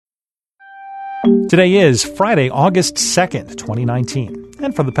Today is Friday, August 2nd, 2019.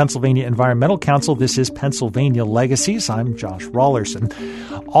 And from the Pennsylvania Environmental Council, this is Pennsylvania Legacies. I'm Josh Rawlerson.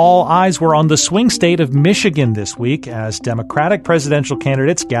 All eyes were on the swing state of Michigan this week as Democratic presidential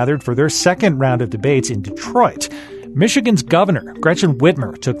candidates gathered for their second round of debates in Detroit. Michigan's governor, Gretchen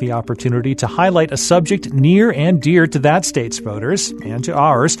Whitmer, took the opportunity to highlight a subject near and dear to that state's voters and to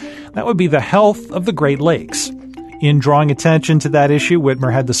ours. That would be the health of the Great Lakes. In drawing attention to that issue,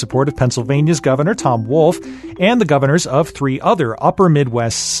 Whitmer had the support of Pennsylvania's Governor Tom Wolf and the governors of three other upper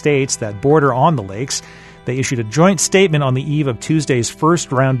Midwest states that border on the lakes. They issued a joint statement on the eve of Tuesday's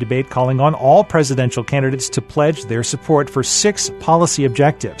first-round debate calling on all presidential candidates to pledge their support for 6 policy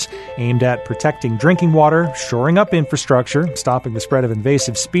objectives aimed at protecting drinking water, shoring up infrastructure, stopping the spread of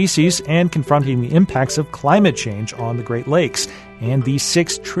invasive species, and confronting the impacts of climate change on the Great Lakes and the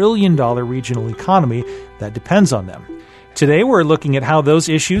 $6 trillion regional economy that depends on them. Today, we're looking at how those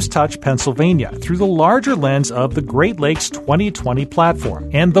issues touch Pennsylvania through the larger lens of the Great Lakes 2020 platform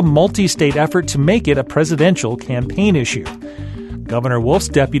and the multi-state effort to make it a presidential campaign issue. Governor Wolf's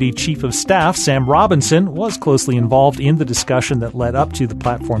Deputy Chief of Staff, Sam Robinson, was closely involved in the discussion that led up to the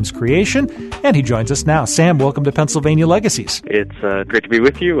platform's creation, and he joins us now. Sam, welcome to Pennsylvania Legacies. It's great to be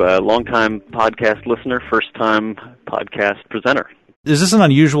with you. A longtime podcast listener, first-time podcast presenter. Is this an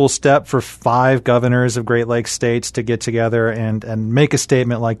unusual step for 5 governors of Great Lakes states to get together and make a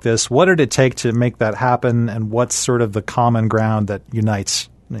statement like this? What did it take to make that happen, and what's sort of the common ground that unites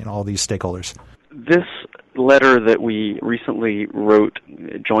all these stakeholders? This letter that we recently wrote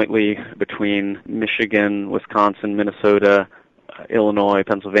jointly between Michigan, Wisconsin, Minnesota, Illinois,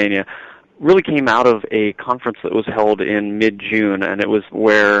 Pennsylvania, really came out of a conference that was held in mid-June, and it was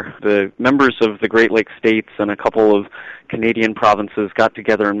where the members of the Great Lakes states and a couple of Canadian provinces got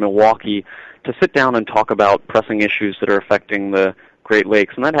together in Milwaukee to sit down and talk about pressing issues that are affecting the Great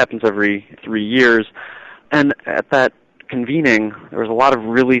Lakes, and that happens every 3 years. And at that convening, there was a lot of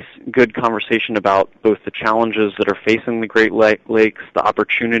really good conversation about both the challenges that are facing the Great Lakes, the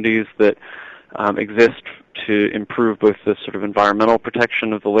opportunities that exist to improve both the sort of environmental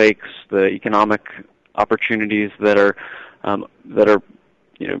protection of the lakes, the economic opportunities that are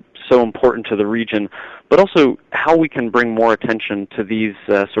so important to the region, but also how we can bring more attention to these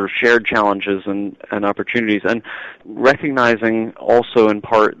sort of shared challenges and opportunities, and recognizing also in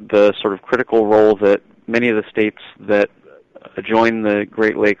part the sort of critical role that many of the states that join the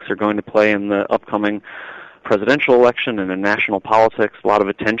Great Lakes are going to play in the upcoming presidential election and in national politics, a lot of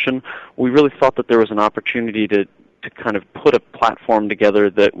attention. We really thought that there was an opportunity to kind of put a platform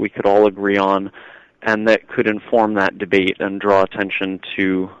together that we could all agree on and that could inform that debate and draw attention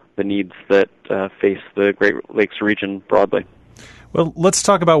to the needs that face the Great Lakes region broadly. Well, let's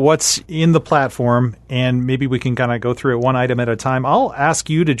talk about what's in the platform, and maybe we can kind of go through it one item at a time. I'll ask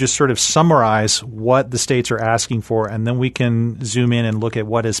you to just sort of summarize what the states are asking for, and then we can zoom in and look at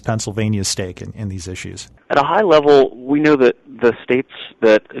what is Pennsylvania's stake in these issues. At a high level, we know that the states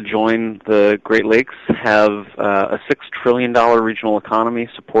that join the Great Lakes have a $6 trillion regional economy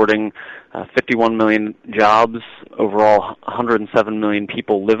supporting 51 million jobs. Overall, 107 million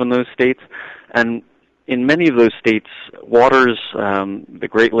people live in those states, and in many of those states, waters, the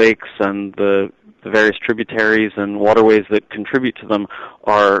Great Lakes and the various tributaries and waterways that contribute to them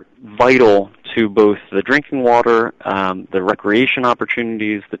are vital to both the drinking water, the recreation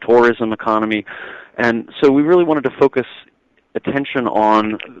opportunities, the tourism economy. And so we really wanted to focus attention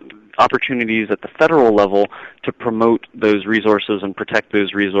on opportunities at the federal level to promote those resources and protect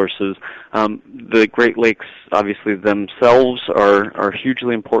those resources. The Great Lakes, obviously themselves, are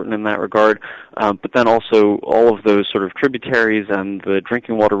hugely important in that regard, but then also all of those sort of tributaries and the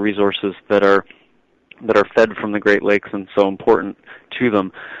drinking water resources that are fed from the Great Lakes and so important to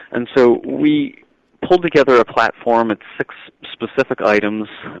them. And so we pulled together a platform. It's 6 specific items,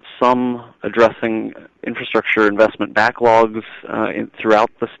 some addressing infrastructure investment backlogs throughout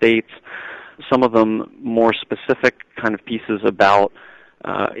the states, some of them more specific kind of pieces about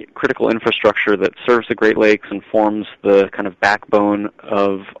critical infrastructure that serves the Great Lakes and forms the kind of backbone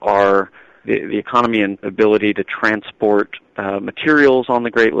of the economy and ability to transport materials on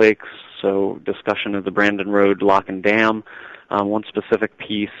the Great Lakes, so discussion of the Brandon Road Lock and Dam, one specific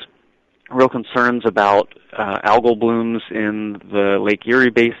piece. Real concerns about algal blooms in the Lake Erie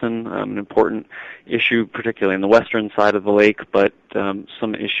Basin, an important issue, particularly in the western side of the lake, but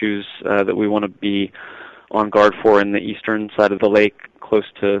some issues that we want to be on guard for in the eastern side of the lake, close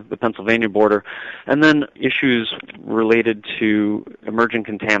to the Pennsylvania border. And then issues related to emerging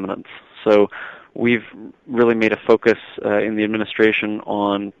contaminants. So we've really made a focus in the administration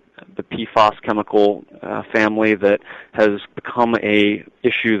on the PFAS chemical family that has become a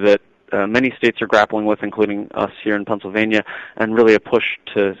issue that many states are grappling with, including us here in Pennsylvania, and really a push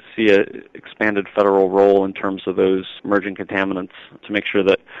to see an expanded federal role in terms of those emerging contaminants to make sure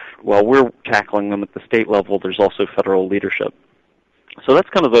that while we're tackling them at the state level, there's also federal leadership. So that's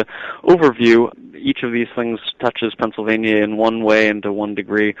kind of the overview. Each of these things touches Pennsylvania in one way and to one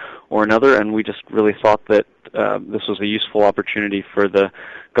degree or another, and we just really thought that this was a useful opportunity for the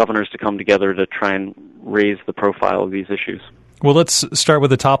governors to come together to try and raise the profile of these issues. Well, let's start with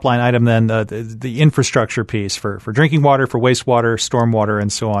the top line item then, the infrastructure piece for drinking water, for wastewater, stormwater,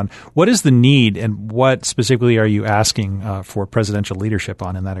 and so on. What is the need, and what specifically are you asking for presidential leadership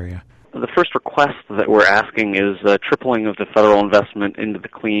on in that area? The first request that we're asking is a tripling of the federal investment into the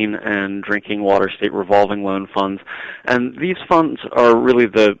Clean and Drinking Water State Revolving Loan Funds. And these funds are really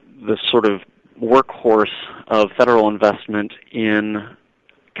the sort of workhorse of federal investment in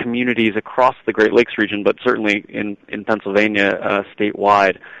communities across the Great Lakes region, but certainly in Pennsylvania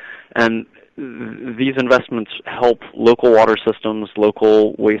statewide. And these investments help local water systems,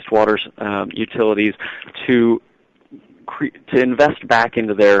 local wastewater utilities to invest back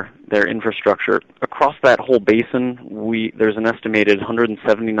into their infrastructure. Across that whole basin, there's an estimated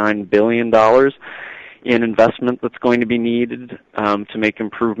 $179 billion in investment that's going to be needed to make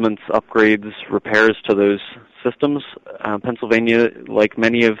improvements, upgrades, repairs to those systems. Pennsylvania, like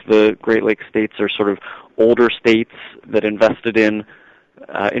many of the Great Lakes states, are sort of older states that invested in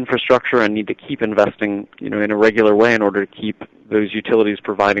infrastructure and need to keep investing, in a regular way in order to keep those utilities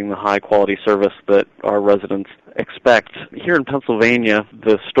providing the high-quality service that our residents expect. Here in Pennsylvania,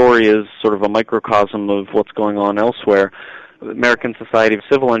 the story is sort of a microcosm of what's going on elsewhere. The American Society of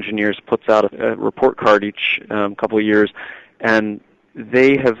Civil Engineers puts out a report card each couple of years, and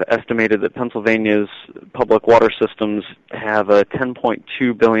they have estimated that Pennsylvania's public water systems have a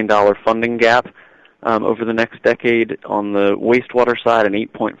 $10.2 billion funding gap over the next decade. On the wastewater side, an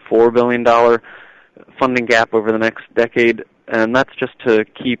 $8.4 billion funding gap over the next decade, and that's just to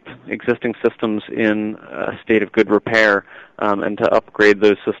keep existing systems in a state of good repair and to upgrade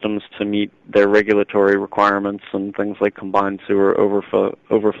those systems to meet their regulatory requirements and things like combined sewer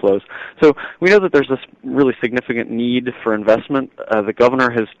overflows. So we know that there's this really significant need for investment. The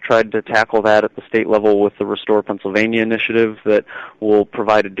governor has tried to tackle that at the state level with the Restore Pennsylvania initiative that will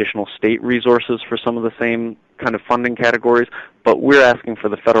provide additional state resources for some of the same kind of funding categories, but we're asking for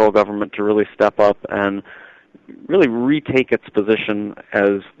the federal government to really step up and really retake its position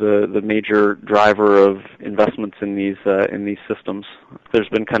as the major driver of investments in these systems. There's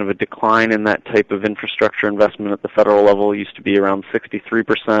been kind of a decline in that type of infrastructure investment at the federal level. It used to be around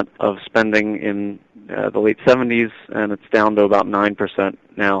 63% of spending in the late 70s, and it's down to about 9%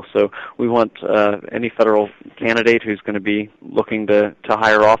 now. So we want any federal candidate who's going to be looking to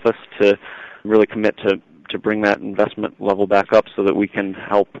higher office to really commit to bring that investment level back up so that we can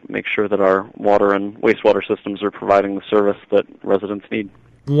help make sure that our water and wastewater systems are providing the service that residents need.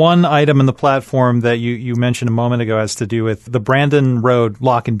 One item in the platform that you mentioned a moment ago has to do with the Brandon Road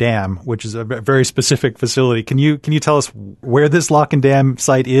Lock and Dam, which is a very specific facility. Can you tell us where this lock and dam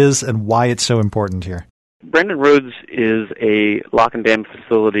site is and why it's so important here? Brandon Roads is a lock and dam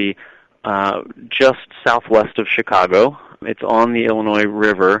facility just southwest of Chicago. It's on the Illinois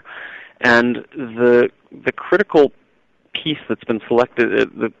River. And the critical piece that's been selected,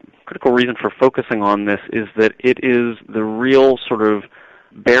 the critical reason for focusing on this is that it is the real sort of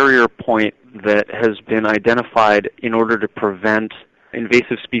barrier point that has been identified in order to prevent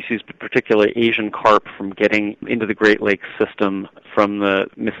invasive species, particularly Asian carp, from getting into the Great Lakes system from the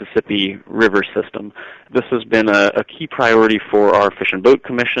Mississippi River system. This has been a key priority for our Fish and Boat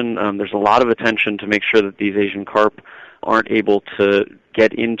Commission. There's a lot of attention to make sure that these Asian carp aren't able to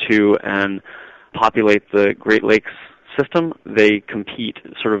get into and populate the Great Lakes system. They compete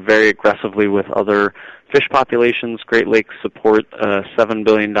sort of very aggressively with other fish populations. Great Lakes support a $7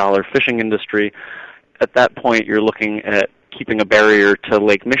 billion fishing industry. At that point, you're looking at keeping a barrier to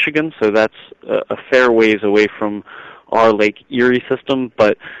Lake Michigan, so that's a fair ways away from our Lake Erie system,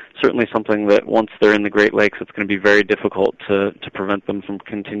 but certainly something that once they're in the Great Lakes, it's going to be very difficult to prevent them from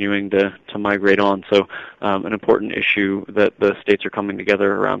continuing to migrate on. So an important issue that the states are coming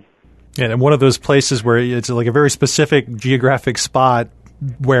together around. Yeah, and one of those places where it's like a very specific geographic spot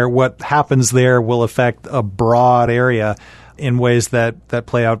where what happens there will affect a broad area in ways that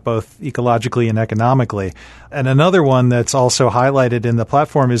play out both ecologically and economically. And another one that's also highlighted in the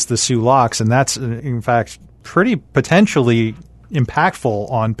platform is the Soo Locks, and that's, in fact, pretty potentially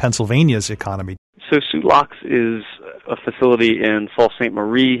impactful on Pennsylvania's economy. So Soo Locks is a facility in Sault Ste.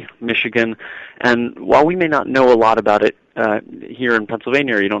 Marie, Michigan, and while we may not know a lot about it here in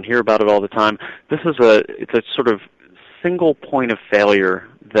Pennsylvania, or you don't hear about it all the time, it's a sort of single point of failure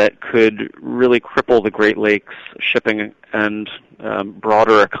that could really cripple the Great Lakes shipping and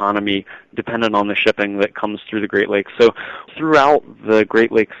broader economy dependent on the shipping that comes through the Great Lakes. So throughout the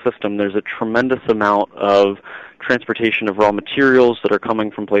Great Lakes system, there's a tremendous amount of transportation of raw materials that are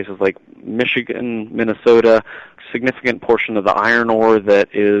coming from places like Michigan, Minnesota. Significant portion of the iron ore that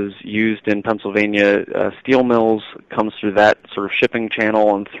is used in Pennsylvania steel mills comes through that sort of shipping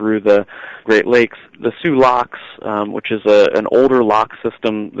channel and through the Great Lakes. The Soo Locks, which is an older lock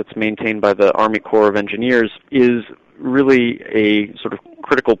system that's maintained by the Army Corps of Engineers, is really a sort of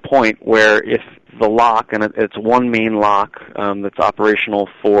critical point where if the lock, and it's one main lock that's operational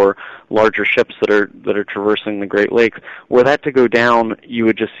for larger ships that are traversing the Great Lakes, were that to go down, you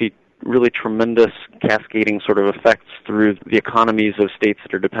would just see really tremendous cascading sort of effects through the economies of states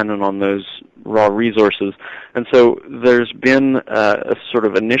that are dependent on those raw resources. And so there's been a sort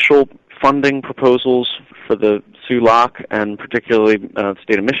of initial funding proposals for the Soo Lock, and particularly the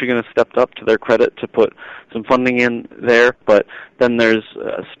state of Michigan has stepped up to their credit to put some funding in there, but then there's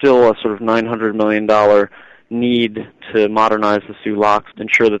still a sort of $900 million need to modernize the Soo Locks to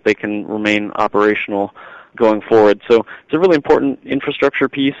ensure that they can remain operational going forward. So it's a really important infrastructure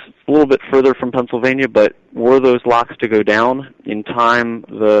piece, a little bit further from Pennsylvania, but were those locks to go down in time,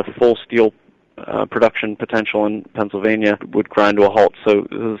 the full steel production potential in Pennsylvania would grind to a halt. So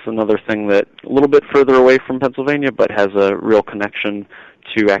this is another thing that a little bit further away from Pennsylvania, but has a real connection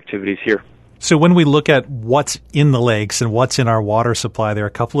to activities here. So when we look at what's in the lakes and what's in our water supply, there are a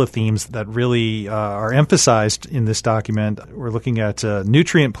couple of themes that really are emphasized in this document. We're looking at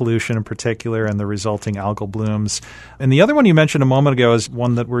nutrient pollution in particular and the resulting algal blooms. And the other one you mentioned a moment ago is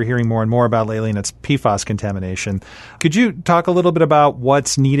one that we're hearing more and more about lately, and it's PFAS contamination. Could you talk a little bit about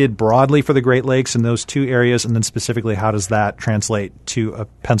what's needed broadly for the Great Lakes in those two areas, and then specifically how does that translate to a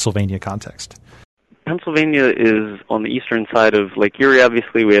Pennsylvania context? Pennsylvania is on the eastern side of Lake Erie.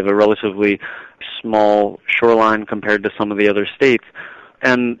 Obviously, we have a relatively small shoreline compared to some of the other states.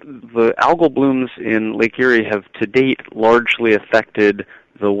 And the algal blooms in Lake Erie have to date largely affected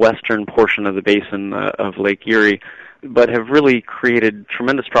the western portion of the basin of Lake Erie, but have really created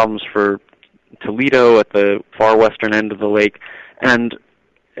tremendous problems for Toledo at the far western end of the lake. And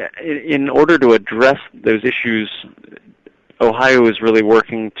in order to address those issues, Ohio is really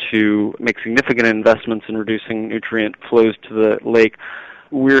working to make significant investments in reducing nutrient flows to the lake.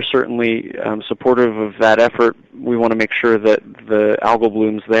 We're certainly supportive of that effort. We want to make sure that the algal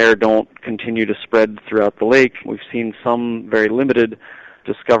blooms there don't continue to spread throughout the lake. We've seen some very limited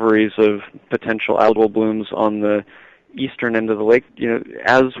discoveries of potential algal blooms on the eastern end of the lake. You know,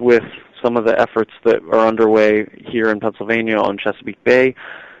 as with some of the efforts that are underway here in Pennsylvania on Chesapeake Bay,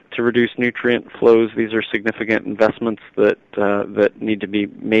 to reduce nutrient flows, these are significant investments that need to be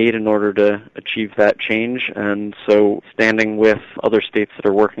made in order to achieve that change. And so standing with other states that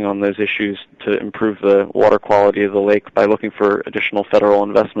are working on those issues to improve the water quality of the lake by looking for additional federal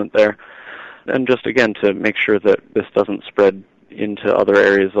investment there. And just, again, to make sure that this doesn't spread into other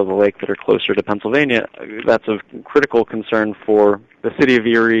areas of the lake that are closer to Pennsylvania. That's of critical concern for the city of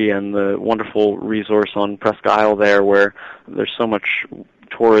Erie and the wonderful resource on Presque Isle there, where there's so much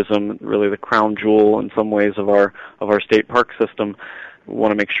tourism, really the crown jewel in some ways of our state park system. We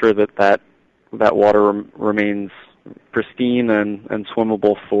want to make sure that water remains pristine and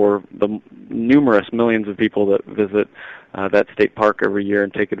swimmable for the numerous millions of people that visit that state park every year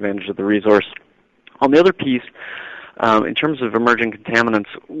and take advantage of the resource. On the other piece, in terms of emerging contaminants,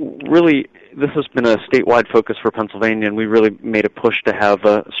 really this has been a statewide focus for Pennsylvania, and we really made a push to have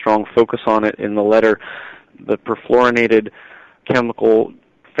a strong focus on it in the letter. The perfluorinated chemical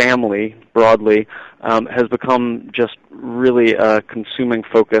family broadly has become just really a consuming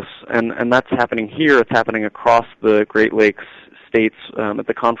focus, and that's happening here. It's happening across the Great Lakes states. At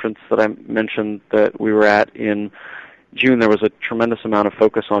the conference that I mentioned that we were at in June, there was a tremendous amount of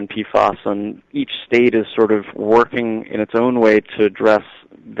focus on PFAS, and each state is sort of working in its own way to address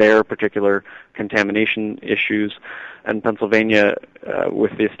their particular contamination issues. And Pennsylvania,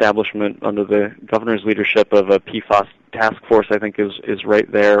 with the establishment under the governor's leadership of a PFAS task force, I think is right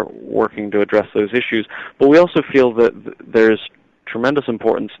there working to address those issues. But we also feel that there's tremendous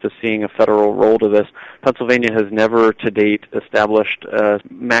importance to seeing a federal role to this. Pennsylvania has never to date established a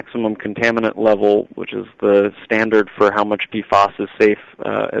maximum contaminant level, which is the standard for how much PFAS is safe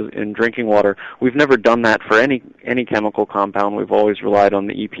in drinking water. We've never done that for any chemical compound. We've always relied on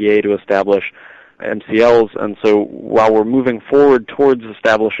the EPA to establish MCLs, and so while we're moving forward towards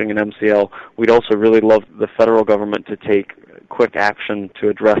establishing an MCL, we'd also really love the federal government to take quick action to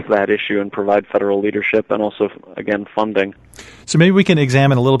address that issue and provide federal leadership and also, again, funding. So maybe we can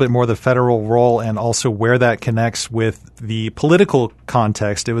examine a little bit more the federal role and also where that connects with the political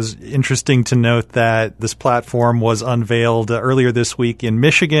context. It was interesting to note that this platform was unveiled earlier this week in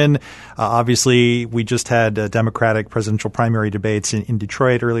Michigan. Obviously, we just had Democratic presidential primary debates in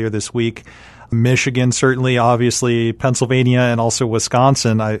Detroit earlier this week. Michigan, certainly, obviously, Pennsylvania and also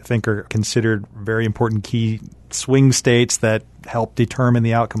Wisconsin, I think, are considered very important key swing states that helped determine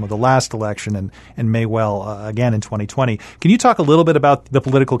the outcome of the last election and may well again in 2020. Can you talk a little bit about the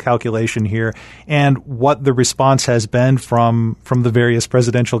political calculation here and what the response has been from the various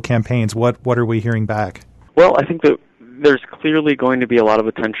presidential campaigns? What are we hearing back? Well, I think that there's clearly going to be a lot of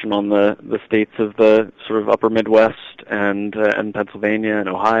attention on the states of the sort of upper Midwest and Pennsylvania and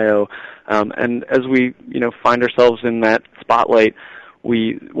Ohio. And as we find ourselves in that spotlight,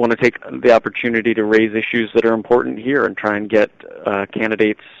 we want to take the opportunity to raise issues that are important here and try and get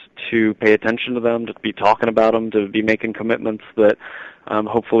candidates to pay attention to them, to be talking about them, to be making commitments that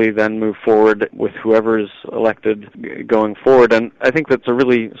hopefully then move forward with whoever is elected going forward. And I think that's a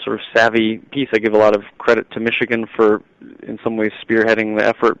really sort of savvy piece. I give a lot of credit to Michigan for, in some ways, spearheading the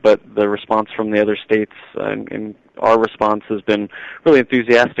effort, but the response from the other states and our response has been really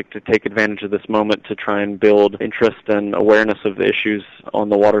enthusiastic to take advantage of this moment to try and build interest and awareness of the issues on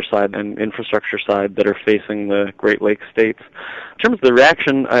the water side and infrastructure side that are facing the Great Lakes states. In terms of the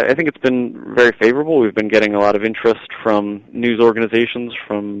reaction, I think it's been very favorable. We've been getting a lot of interest from news organizations,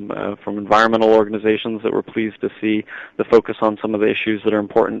 from environmental organizations that were pleased to see the focus on some of the issues that are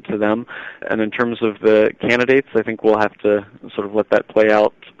important to them. And in terms of the candidates, I think we'll have to sort of let that play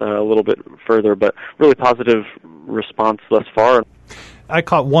out a little bit further, but really positive response thus far. I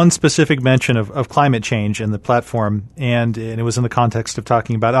caught one specific mention of climate change in the platform, and it was in the context of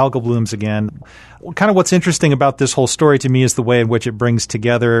talking about algal blooms again. Kind of what's interesting about this whole story to me is the way in which it brings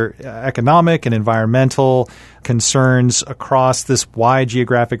together economic and environmental concerns across this wide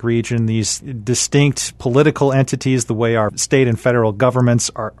geographic region, these distinct political entities, the way our state and federal governments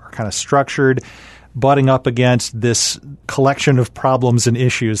are kind of structured, butting up against this collection of problems and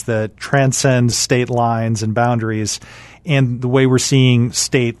issues that transcend state lines and boundaries, and the way we're seeing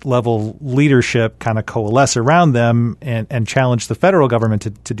state-level leadership kind of coalesce around them and challenge the federal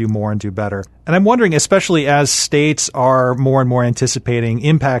government to do more and do better. And I'm wondering, especially as states are more and more anticipating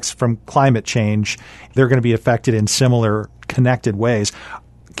impacts from climate change, they're going to be affected in similar connected ways.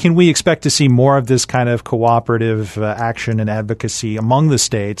 Can we expect to see more of this kind of cooperative action and advocacy among the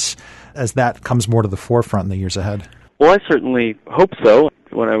states as that comes more to the forefront in the years ahead? Well, I certainly hope so.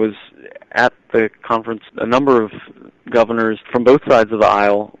 When I was at the conference, a number of governors from both sides of the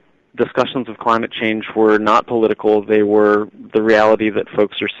aisle, discussions of climate change were not political. They were the reality that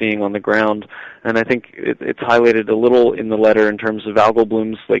folks are seeing on the ground. And I think it's highlighted a little in the letter in terms of algal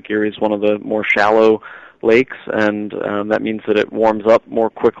blooms. Lake Erie is one of the more shallow lakes, and that means that it warms up more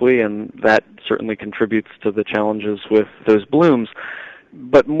quickly, and that certainly contributes to the challenges with those blooms.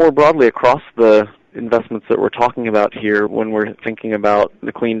 But more broadly, across the investments that we're talking about here, when we're thinking about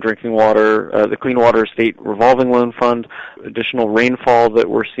the Clean Drinking Water, the Clean Water State Revolving Loan Fund, additional rainfall that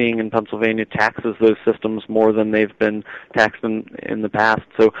we're seeing in Pennsylvania taxes those systems more than they've been taxed in the past.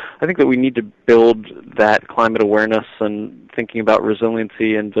 So I think that we need to build that climate awareness and thinking about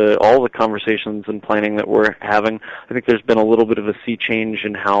resiliency into all the conversations and planning that we're having. I think there's been a little bit of a sea change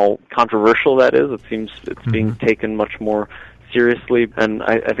in how controversial that is. It seems it's being taken much more seriously, and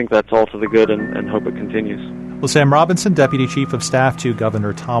I think that's all to the good and hope it continues. Well, Sam Robinson, Deputy Chief of Staff to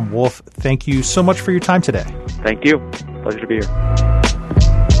Governor Tom Wolf, thank you so much for your time today. Thank you. Pleasure to be here.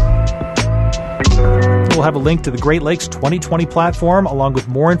 We'll have a link to the Great Lakes 2020 platform along with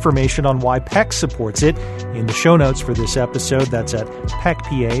more information on why PEC supports it in the show notes for this episode. That's at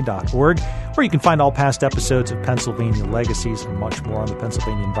pecpa.org, where you can find all past episodes of Pennsylvania Legacies and much more on the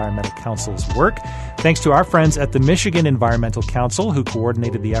Pennsylvania Environmental Council's work. Thanks to our friends at the Michigan Environmental Council, who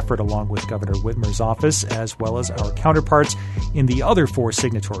coordinated the effort along with Governor Whitmer's office, as well as our counterparts in the other 4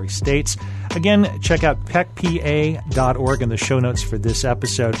 signatory states. Again, check out pecpa.org in the show notes for this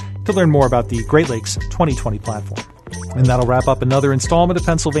episode to learn more about the Great Lakes 2020 platform. And that'll wrap up another installment of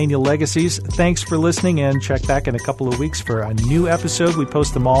Pennsylvania Legacies. Thanks for listening, and check back in a couple of weeks for a new episode. We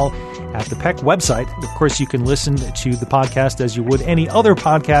post them all at the PEC website. Of course, you can listen to the podcast as you would any other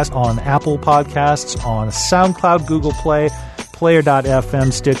podcast on Apple Podcasts, on SoundCloud, Google Play,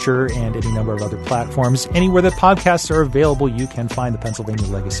 Player.fm, Stitcher, and any number of other platforms. Anywhere that podcasts are available, you can find the Pennsylvania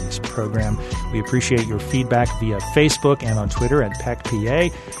Legacies program. We appreciate your feedback via Facebook and on Twitter at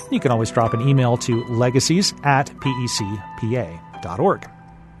PECPA. You can always drop an email to legacies@pecpa.org.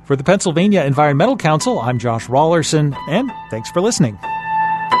 For the Pennsylvania Environmental Council, I'm Josh Rawlerson, and thanks for listening.